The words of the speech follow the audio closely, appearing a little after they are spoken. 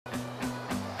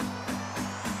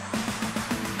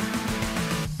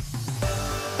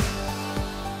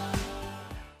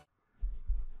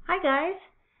guys!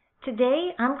 Today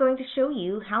I'm going to show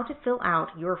you how to fill out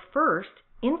your first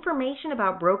Information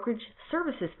About Brokerage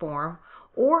Services form,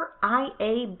 or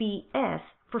IABS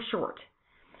for short.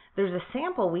 There's a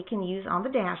sample we can use on the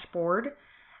dashboard,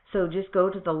 so just go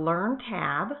to the Learn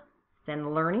tab,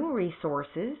 then Learning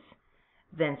Resources,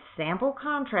 then Sample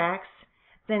Contracts,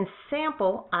 then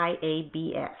Sample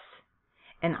IABS.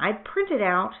 And I'd print it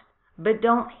out, but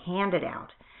don't hand it out.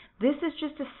 This is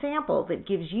just a sample that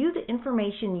gives you the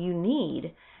information you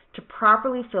need to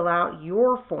properly fill out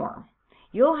your form.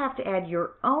 You'll have to add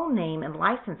your own name and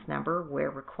license number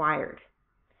where required.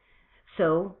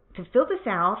 So to fill this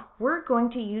out, we're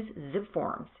going to use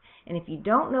ZipForms. And if you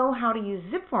don't know how to use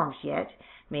ZipForms yet,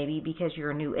 maybe because you're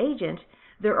a new agent,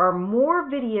 there are more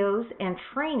videos and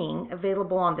training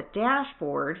available on the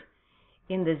dashboard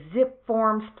in the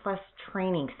ZipForms Plus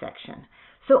training section.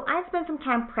 So I spent some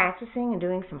time practicing and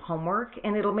doing some homework,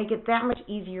 and it'll make it that much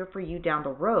easier for you down the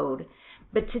road.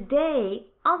 But today,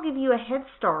 I'll give you a head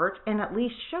start and at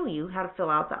least show you how to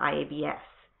fill out the IABS.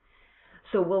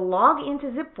 So we'll log into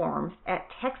ZipForms at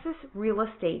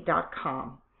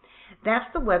texasrealestate.com.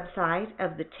 That's the website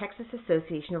of the Texas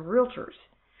Association of Realtors.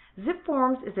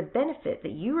 ZipForms is a benefit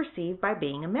that you receive by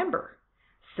being a member.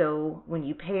 So when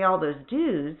you pay all those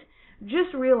dues,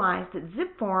 just realize that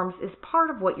ZipForms is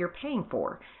part of what you're paying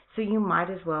for, so you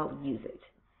might as well use it.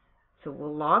 So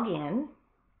we'll log in,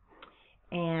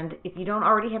 and if you don't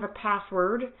already have a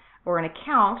password or an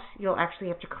account, you'll actually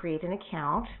have to create an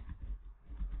account.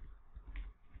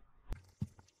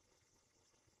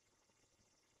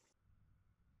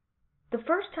 The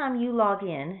first time you log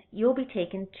in, you'll be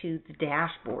taken to the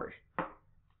dashboard.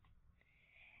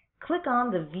 Click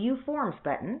on the View Forms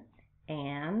button,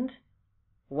 and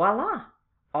voila,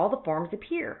 all the forms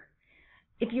appear.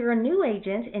 If you're a new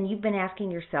agent and you've been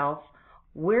asking yourself,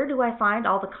 where do I find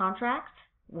all the contracts?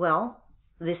 Well,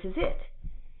 this is it.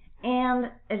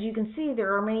 And as you can see,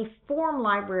 there are many form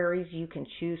libraries you can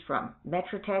choose from.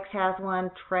 Metrotex has one,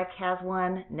 Trek has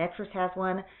one, Netris has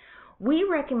one. We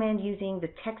recommend using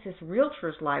the Texas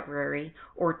Realtors library,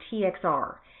 or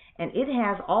TXR, and it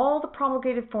has all the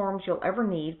promulgated forms you'll ever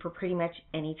need for pretty much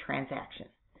any transaction.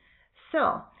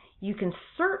 So you can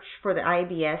search for the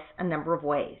IABS a number of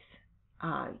ways.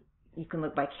 You can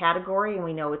look by category, and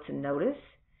we know it's a notice,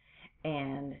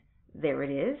 and there it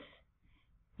is.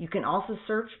 You can also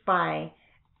search by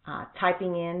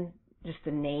typing in just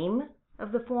the name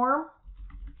of the form.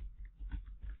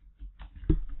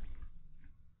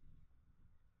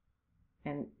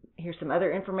 And here's some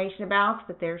other information about,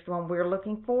 but there's the one we're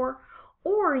looking for.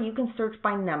 Or you can search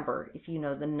by number if you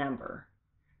know the number.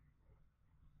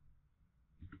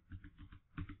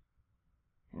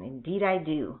 And indeed I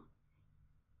do.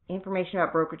 Information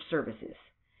about brokerage services.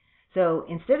 So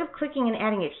instead of clicking and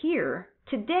adding it here,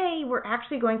 today we're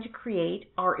actually going to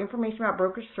create our information about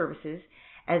brokerage services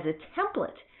as a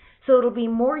template. So it'll be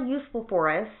more useful for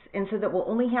us, and so that we'll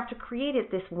only have to create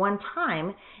it this one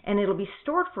time, and it'll be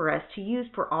stored for us to use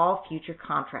for all future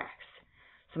contracts.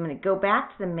 So I'm going to go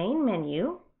back to the main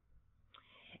menu,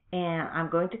 and I'm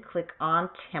going to click on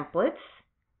Templates,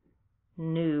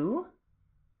 New,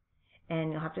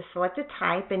 and you'll have to select a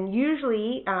type, and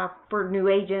usually for new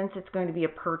agents it's going to be a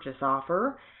purchase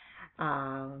offer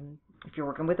if you're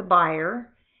working with a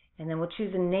buyer, and then we'll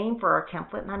choose a name for our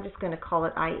template, and I'm just going to call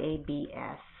it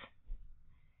IABS,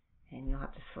 and you'll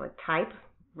have to select type,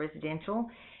 residential,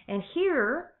 and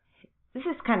here, this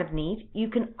is kind of neat, you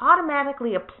can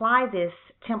automatically apply this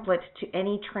template to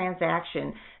any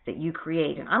transaction that you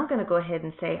create, and I'm going to go ahead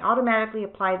and say automatically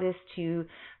apply this to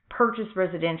purchase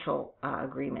residential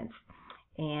agreements.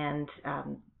 And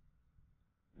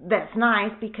that's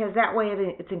nice because that way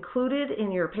it's included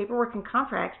in your paperwork and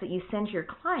contracts that you send to your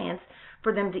clients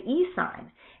for them to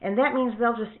e-sign. And that means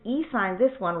they'll just e-sign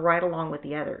this one right along with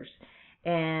the others.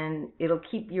 And it'll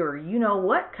keep your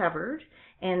you-know-what covered.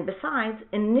 And besides,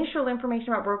 initial information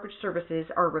about brokerage services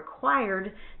are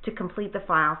required to complete the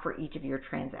file for each of your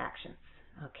transactions.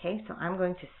 Okay, so I'm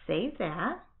going to save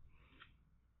that.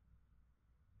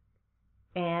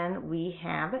 And we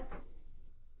have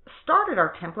started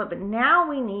our template, but now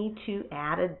we need to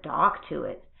add a doc to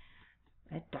it,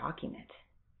 a document.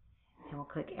 And we'll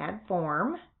click Add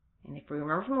Form. And if we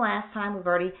remember from last time, we've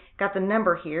already got the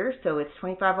number here, so it's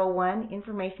 2501,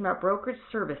 Information About Brokerage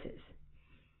Services.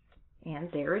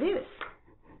 And there it is.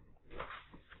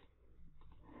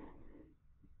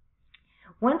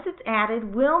 Once it's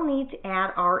added, we'll need to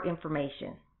add our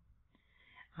information.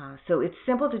 So it's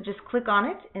simple to just click on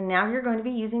it, and now you're going to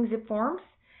be using ZipForms.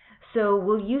 So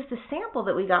we'll use the sample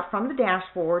that we got from the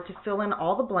dashboard to fill in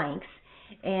all the blanks.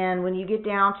 And when you get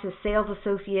down to Sales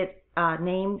Associate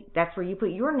name. That's where you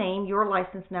put your name, your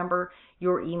license number,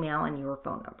 your email, and your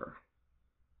phone number.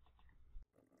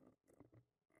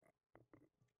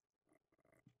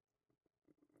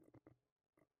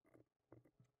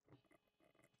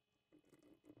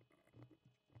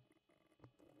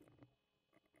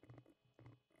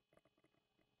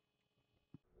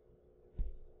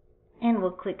 And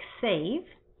we'll click Save.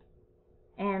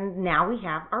 And now we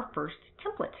have our first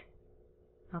template.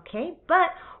 Okay,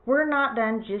 but we're not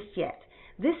done just yet.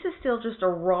 This is still just a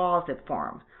raw zip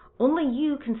form. Only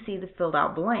you can see the filled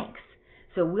out blanks.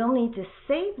 So we'll need to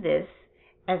save this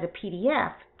as a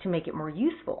PDF to make it more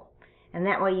useful. And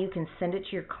that way you can send it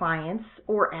to your clients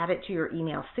or add it to your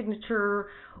email signature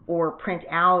or print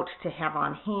out to have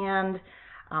on hand.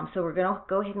 So we're going to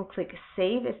go ahead and click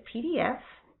Save as PDF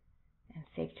and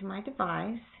save to my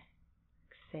device.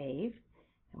 Save.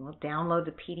 And we'll download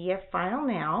the PDF file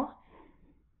now.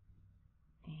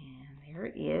 And there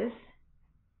it is.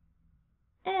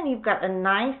 And you've got a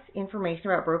nice information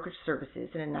about brokerage services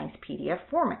in a nice PDF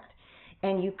format.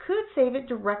 And you could save it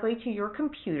directly to your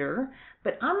computer,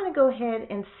 but I'm going to go ahead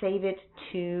and save it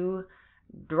to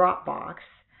Dropbox.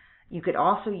 You could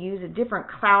also use a different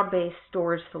cloud-based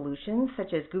storage solution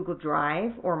such as Google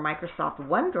Drive or Microsoft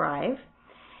OneDrive.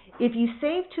 If you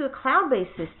save to a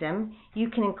cloud-based system, you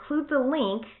can include the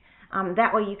link.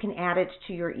 That way you can add it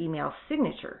to your email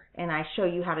signature. And I show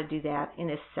you how to do that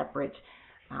in a separate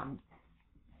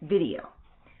video.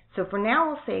 So for now,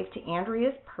 we'll save to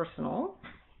Andrea's personal.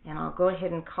 And I'll go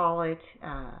ahead and call it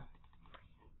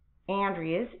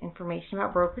Andrea's Information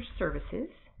About Brokerage Services,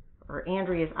 or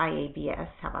Andrea's IABS.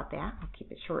 How about that? I'll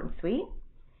keep it short and sweet.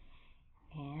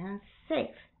 And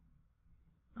save.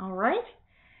 All right.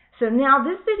 So now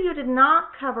this video did not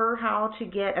cover how to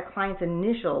get a client's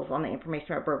initials on the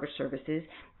Information About Brokerage Services.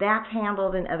 That's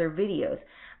handled in other videos.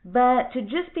 But to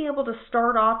just be able to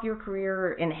start off your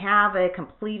career and have a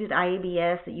completed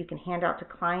IABS that you can hand out to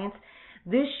clients,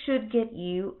 this should get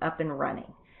you up and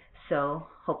running. So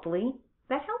hopefully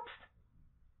that helps.